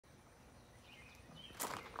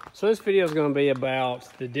So this video is going to be about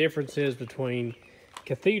the differences between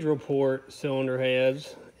cathedral port cylinder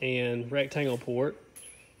heads and rectangle port.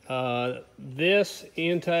 This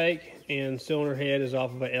intake and cylinder head is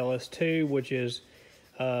off of a Ls2, which is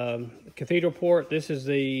cathedral port. This is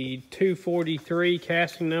the 243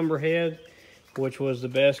 casting number head, which was the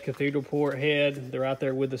best cathedral port head. They're out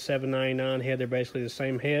there with the 799 head. They're basically the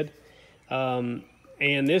same head. And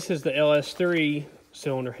this is the Ls3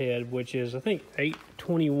 cylinder head, which is, I think,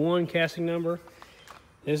 821 casting number.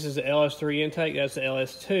 This is the Ls3 intake. That's the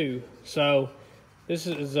Ls2. So this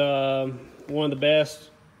is one of the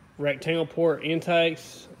best rectangle port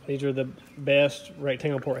intakes. These are the best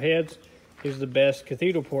rectangle port heads. These are the best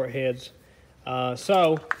cathedral port heads.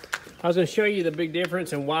 So I was going to show you the big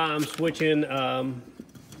difference and why I'm switching my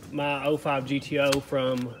 05 GTO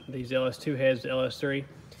from these Ls2 heads to Ls3.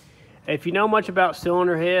 If you know much about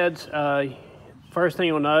cylinder heads, first thing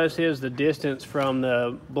you'll notice is the distance from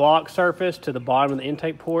the block surface to the bottom of the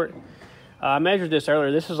intake port. I measured this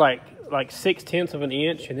earlier. This is like 6/10 of an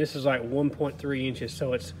inch, and this is like 1.3 inches.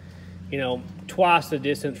 So it's, you know, twice the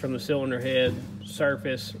distance from the cylinder head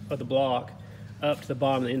surface of the block up to the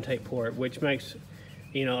bottom of the intake port, which makes,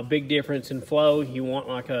 you know, a big difference in flow. You want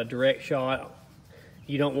like a direct shot.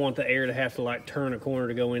 You don't want the air to have to like turn a corner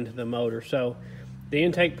to go into the motor. So the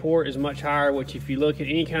intake port is much higher, which if you look at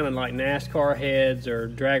any kind of like NASCAR heads or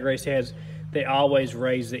drag race heads, they always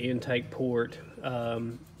raise the intake port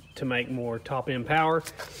to make more top end power.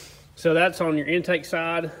 So that's on your intake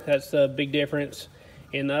side. That's the big difference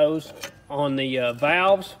in those. On the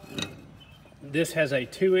valves, this has a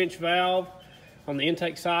 2-inch valve on the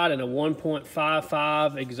intake side and a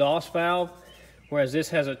 1.55 exhaust valve, whereas this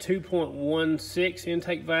has a 2.16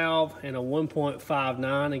 intake valve and a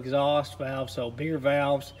 1.59 exhaust valve. So bigger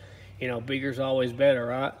valves, you know, bigger's always better,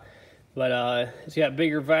 right? But it's got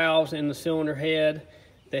bigger valves in the cylinder head.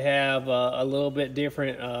 They have a little bit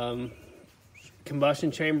different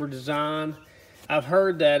combustion chamber design. I've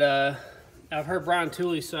heard Brian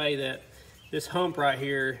Tooley say that this hump right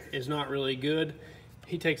here is not really good.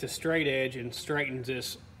 He takes a straight edge and straightens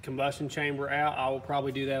this combustion chamber out. I will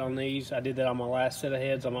probably do that on these. I did that on my last set of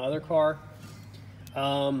heads on my other car.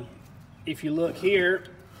 If you look here,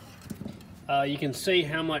 you can see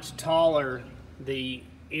how much taller the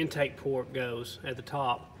intake port goes at the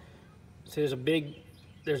top. So there's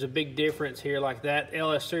a big difference here. Like that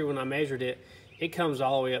Ls3, when I measured it, it comes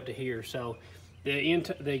all the way up to here. So the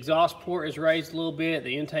exhaust port is raised a little bit.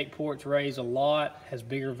 The intake port's raised a lot, has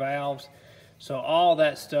bigger valves. So all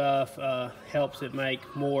that stuff helps it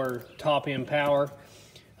make more top end power.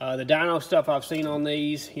 The dyno stuff I've seen on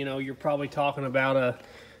these, you know, you're probably talking about a,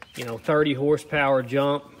 30 horsepower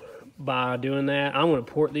jump by doing that. I'm going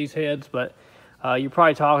to port these heads, but you're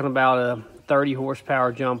probably talking about a 30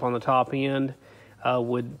 horsepower jump on the top end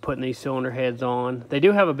with putting these cylinder heads on. They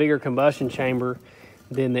do have a bigger combustion chamber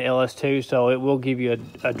than the Ls2, so it will give you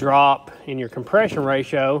a drop in your compression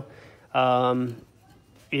ratio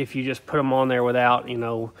if you just put them on there without,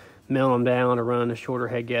 milling them down or running a shorter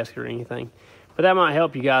head gasket or anything. But that might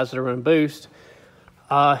help you guys that are running boost.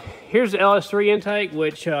 Here's the Ls3 intake,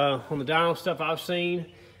 which on the dyno stuff I've seen,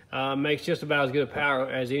 makes just about as good a power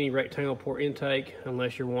as any rectangle port intake,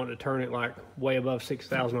 unless you're wanting to turn it like way above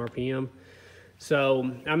 6,000 RPM.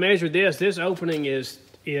 So I measured this. This opening is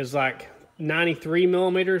like 93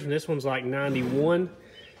 millimeters, and this one's like 91.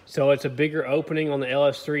 So it's a bigger opening on the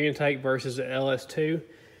Ls3 intake versus the Ls2.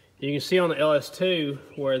 You can see on the Ls2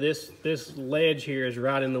 where this ledge here is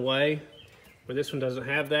right in the way, where this one doesn't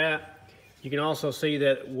have that. You can also see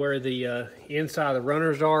that where the inside of the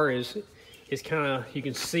runners are is kind of, you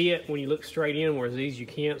can see it when you look straight in, whereas these you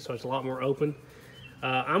can't, so it's a lot more open.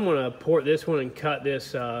 I'm going to port this one and cut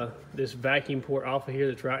this this vacuum port off of here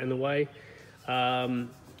that's right in the way.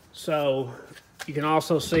 So you can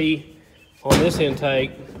also see on this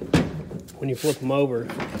intake, when you flip them over,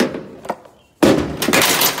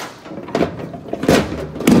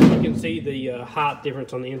 you can see the height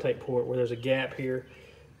difference on the intake port where there's a gap here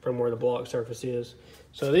from where the block surface is.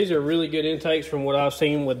 So these are really good intakes from what I've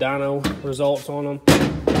seen with dyno results on them.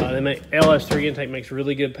 Ls3 intake makes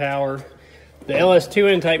really good power. The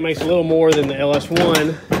Ls2 intake makes a little more than the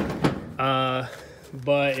Ls1,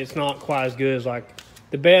 but it's not quite as good as like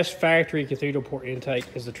the best factory cathedral port intake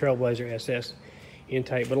is the Trailblazer SS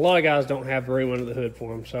intake, but a lot of guys don't have room under the hood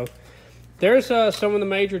for them. So there's some of the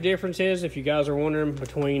major differences if you guys are wondering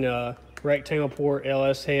between rectangle port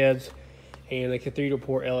LS heads and the cathedral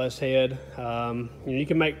port LS head. You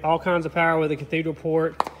can make all kinds of power with a cathedral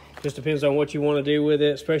port. Just depends on what you want to do with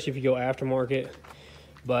it, especially if you go aftermarket.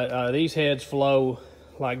 But these heads flow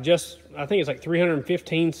like I think it's like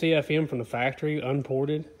 315 CFM from the factory,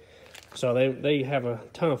 unported. So they have a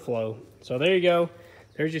ton of flow. So there you go.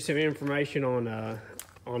 There's just some information on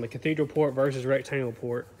the cathedral port versus rectangular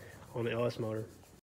port on the LS motor.